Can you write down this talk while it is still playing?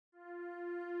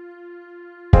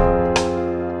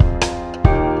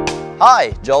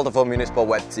Hi, Jolta from Unisport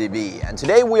WebTV, and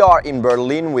today we are in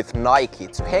Berlin with Nike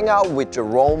to hang out with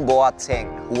Jerome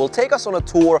Boateng, who will take us on a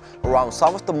tour around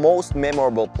some of the most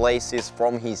memorable places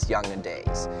from his younger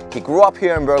days. He grew up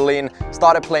here in Berlin,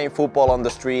 started playing football on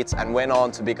the streets and went on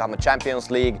to become a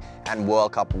Champions League and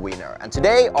World Cup winner. And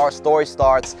today our story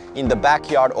starts in the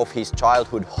backyard of his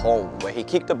childhood home, where he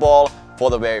kicked the ball for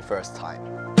the very first time.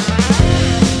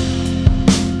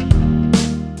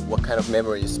 What kind of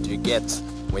memories do you get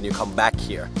when you come back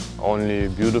here? Only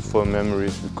beautiful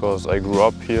memories, because I grew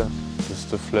up here. This is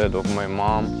the flat of my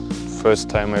mom. First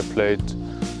time I played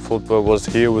football was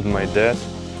here with my dad,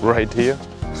 right here.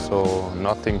 So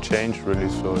nothing changed really,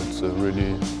 so it's a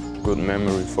really good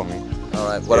memory for me.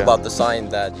 Alright, what about the sign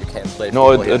that you can't play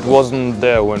No, football it wasn't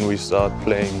there when we started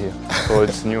playing here. So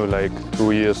it's new, like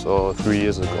 2 years or 3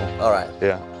 years ago. Alright.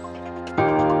 Yeah.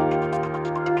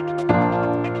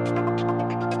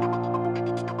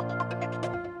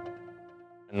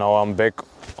 Now I'm back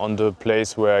on the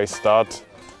place where I start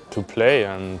to play,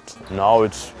 and now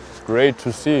it's great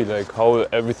to see like how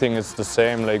everything is the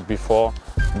same like before.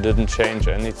 Didn't change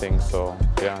anything, so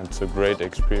yeah, it's a great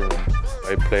experience.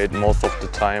 I played most of the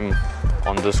time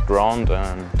on this ground,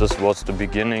 and this was the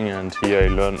beginning, and here I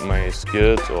learned my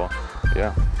skills. Or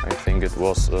yeah, I think it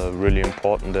was really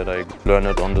important that I learn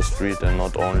it on the street and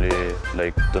not only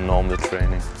like the normal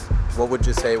training. What would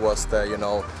you say was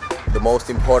the most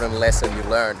important lesson you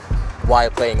learned while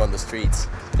playing on the streets?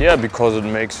 Yeah, because it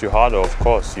makes you harder, of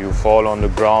course. You fall on the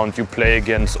ground, you play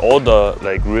against older,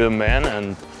 like real men,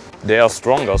 and they are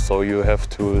stronger, so you have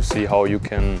to see how you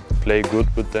can play good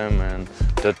with them, and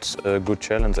that's a good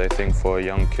challenge, I think, for a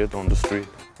young kid on the street.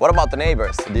 What about the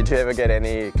neighbors? Did you ever get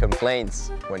any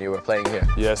complaints when you were playing here?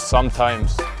 Yes,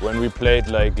 sometimes when we played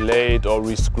like late, or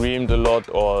we screamed a lot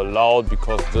or loud,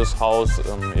 because this house,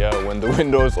 yeah, when the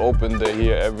window is open they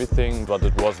hear everything, but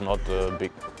it was not a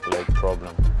big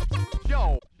problem.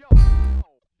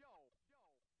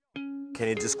 Can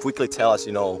you just quickly tell us,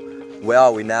 where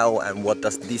are we now and what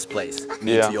does this place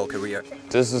mean to your career?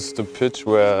 This is the pitch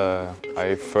where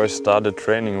I first started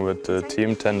training with the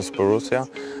team Tennis Borussia.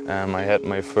 I had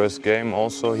my first game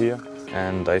also here,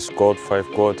 and I scored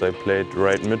 5 goals. I played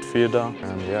right midfielder,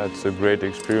 and yeah, it's a great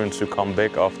experience to come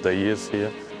back after years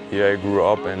here. Here I grew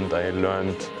up and I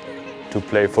learned to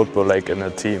play football like in a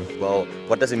team. Well,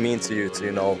 what does it mean to you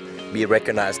to, be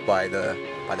recognized by the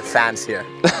fans here?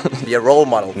 Be a role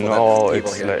model for the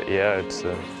people here? Like, yeah,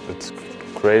 it's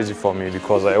crazy for me,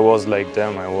 because I was like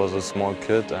them. I was a small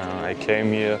kid and I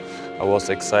came here. I was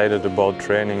excited about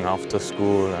training after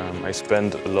school. I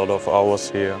spent a lot of hours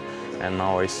here, and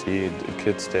now I see the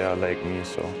kids there like me,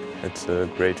 so it's a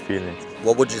great feeling.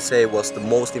 What would you say was the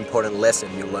most important lesson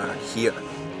you learned here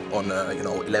on a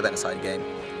 11-side game?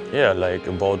 Yeah, like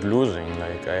about losing.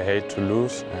 Like, I hate to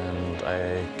lose, and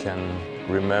I can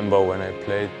remember when I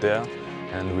played there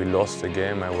and we lost the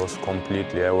game, I was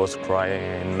crying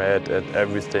and mad at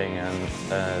everything and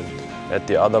at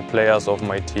the other players of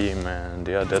my team, and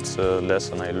yeah, that's a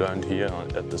lesson I learned here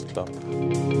at this club.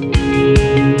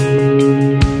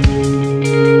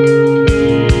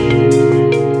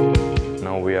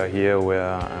 Now we are here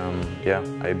where yeah,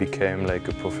 I became like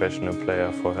a professional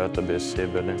player for Hertha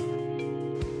BSC Berlin.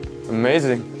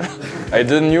 Amazing! I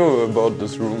didn't know about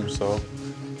this room, so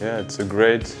yeah, it's a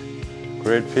great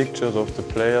pictures of the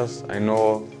players. I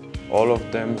know all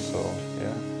of them, so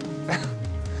yeah,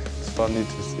 it's funny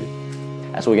to see.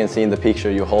 As we can see in the picture,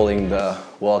 you're holding the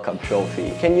World Cup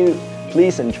trophy. Can you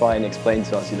please try and explain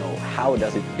to us, how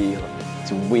does it feel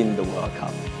to win the World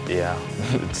Cup? Yeah,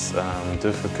 it's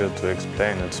difficult to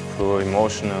explain. It's pure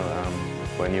emotional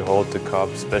when you hold the cup,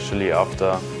 especially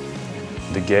after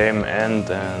the game ends,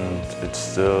 and it's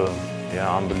still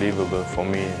unbelievable for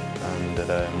me, and that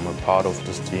I'm a part of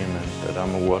this team and that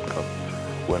I'm a World Cup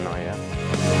winner. I am.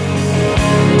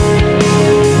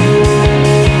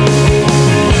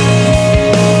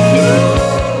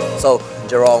 So,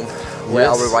 Jerome, where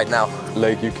are we right now?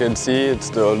 Like you can see, it's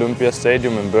the Olympia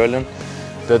Stadium in Berlin.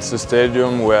 That's the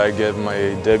stadium where I get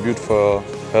my debut for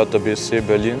Hertha BSC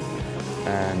Berlin.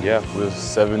 And yeah, with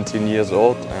 17 years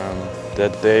old,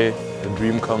 that day the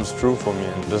dream comes true for me.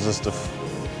 And this is the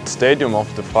stadium of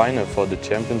the final for the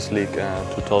Champions League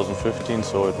 2015,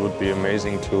 so it would be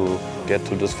amazing to get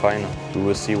to this final. We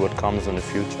will see what comes in the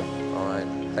future. All right,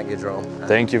 thank you, Jerome.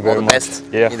 Thank you very much. All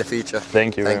the best in the future.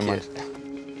 Thank you very much.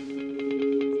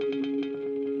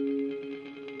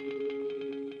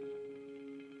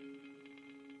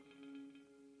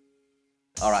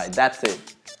 All right, that's it.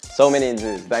 So many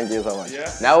interviews. Thank you so much.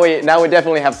 Yeah. Now we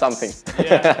definitely have something.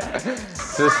 Yeah.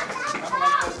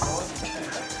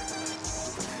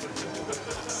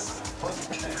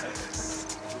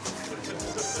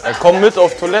 Komm mit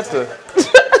auf Toilette.